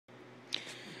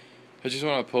I just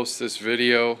want to post this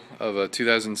video of a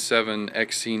 2007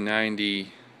 XC90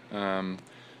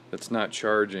 that's not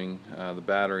charging the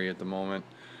battery at the moment.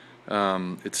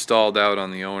 It stalled out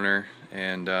on the owner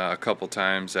and a couple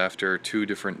times after 2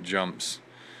 different jumps.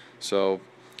 So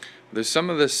there's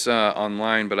some of this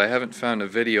online, but I haven't found a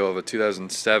video of a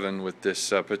 2007 with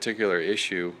this particular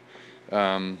issue.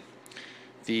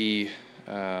 The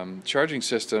charging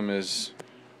system is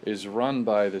run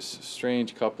by this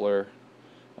strange coupler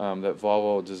that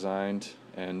Volvo designed,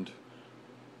 and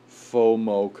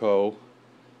FoMoCo.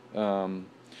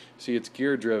 See, it's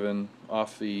gear driven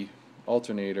off the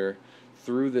alternator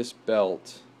through this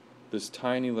belt, this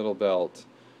tiny little belt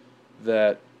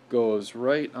that goes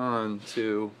right on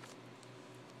to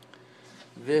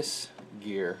this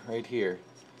gear right here.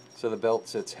 So the belt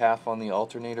sits half on the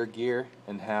alternator gear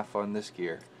and half on this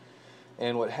gear.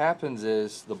 And what happens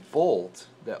is the bolt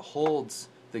that holds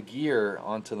the gear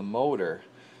onto the motor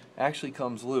actually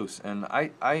comes loose, and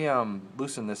I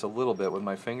loosened this a little bit with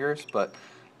my fingers, but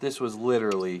this was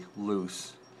literally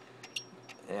loose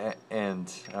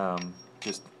and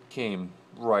just came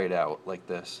right out like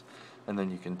this. And then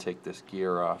you can take this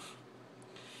gear off,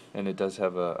 and it does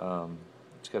have a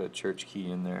it's got a church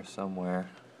key in there somewhere,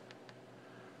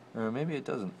 or maybe it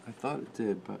doesn't. I thought it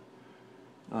did, but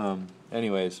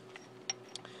anyways.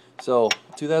 So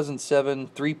 2007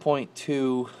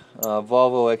 3.2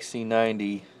 Volvo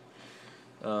XC90.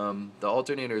 The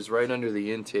alternator is right under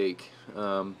the intake.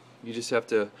 You just have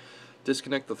to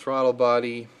disconnect the throttle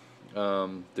body.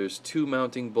 There's 2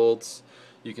 mounting bolts.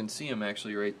 You can see them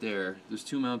actually right there. There's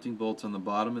 2 mounting bolts on the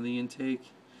bottom of the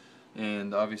intake,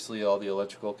 and obviously all the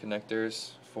electrical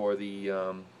connectors for the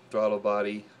throttle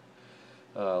body,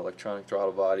 electronic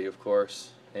throttle body, of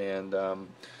course, and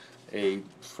a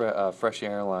fresh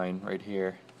air line right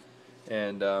here.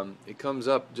 And it comes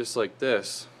up just like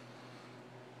this,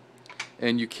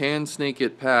 and you can snake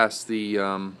it past the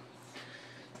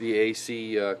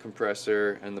AC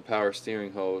compressor and the power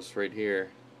steering hose right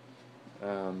here.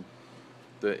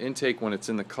 The intake, when it's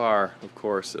in the car, of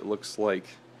course, it looks like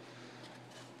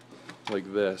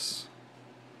this,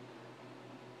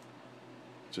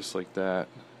 just like that,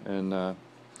 and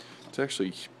it's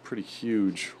actually pretty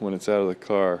huge when it's out of the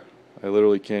car. I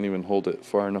literally can't even hold it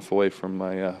far enough away from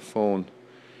my phone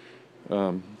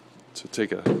to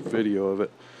take a video of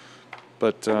it.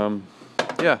 But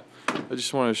yeah, I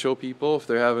just want to show people, if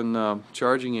they're having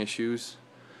charging issues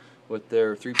with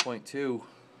their 3.2,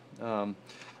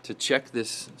 to check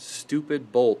this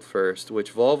stupid bolt first,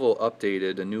 which Volvo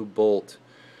updated a new bolt,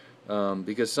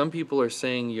 because some people are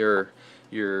saying your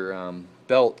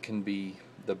belt can be,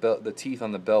 the teeth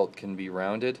on the belt can be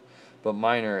rounded, but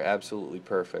mine are absolutely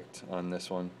perfect on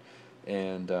this one,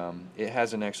 and it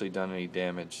hasn't actually done any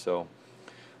damage. So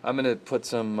I'm gonna put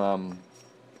some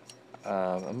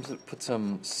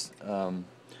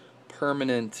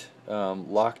permanent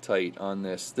Loctite on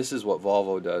this. This is what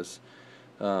Volvo does.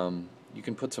 You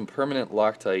can put some permanent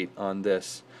Loctite on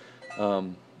this.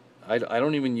 I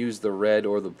don't even use the red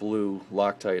or the blue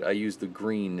Loctite. I use the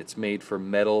green. It's made for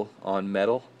metal on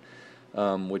metal,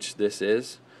 which this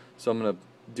is. So I'm going to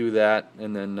do that,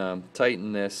 and then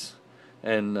tighten this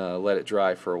and let it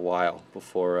dry for a while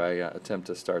before I attempt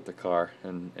to start the car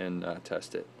and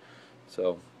test it.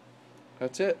 So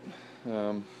that's it.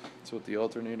 That's what the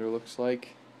alternator looks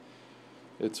like.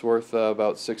 It's worth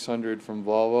about $600 from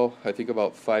Volvo. I think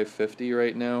about $550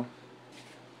 right now.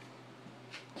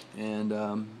 And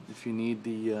if you need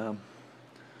the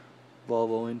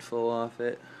Volvo info off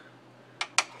it,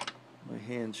 my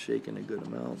hand's shaking a good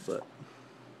amount, but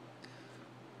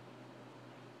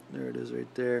there it is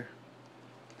right there.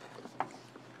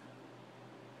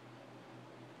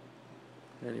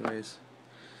 Anyways,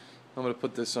 I'm going to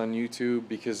put this on YouTube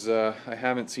because I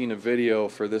haven't seen a video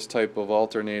for this type of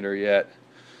alternator yet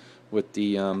with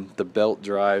the belt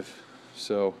drive.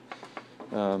 So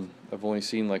I've only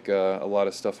seen like a lot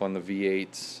of stuff on the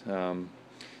V8s.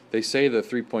 They say the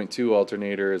 3.2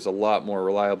 alternator is a lot more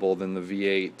reliable than the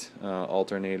V8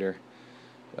 alternator.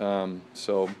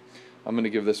 So I'm going to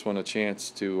give this one a chance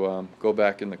to go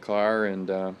back in the car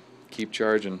and keep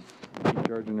charging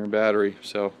her battery.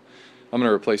 So I'm going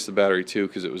to replace the battery too,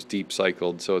 because it was deep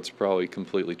cycled, so it's probably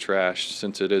completely trashed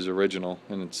since it is original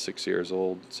and it's 6 years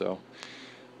old. So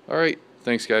alright,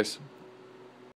 thanks guys.